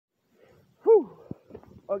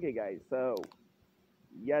Okay, guys. So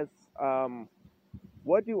yes,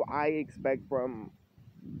 what do I expect from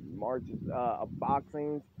March's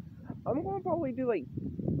unboxings? I'm gonna probably do like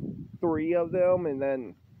three of them, and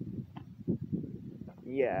then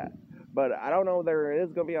yeah. But I don't know. There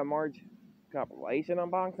is gonna be a March compilation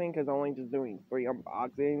unboxing because I'm only just doing three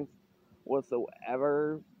unboxings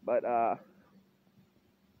whatsoever. But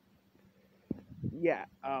yeah.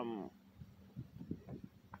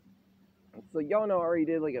 So y'all know I already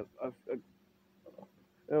did like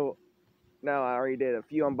oh, no, I already did a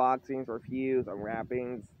few unboxings, reviews,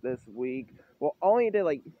 unwrappings this week. Well, I only did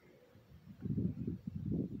like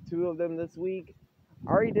two of them this week.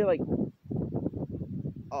 I already did like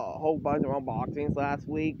a whole bunch of unboxings last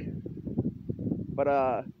week, but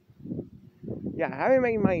yeah, I haven't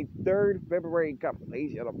made my third February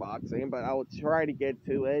compilation unboxing, but I will try to get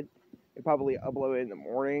to it and probably upload it in the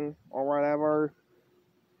morning or whatever.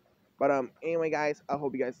 But anyway, guys, I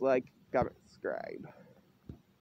hope you guys like, comment, subscribe.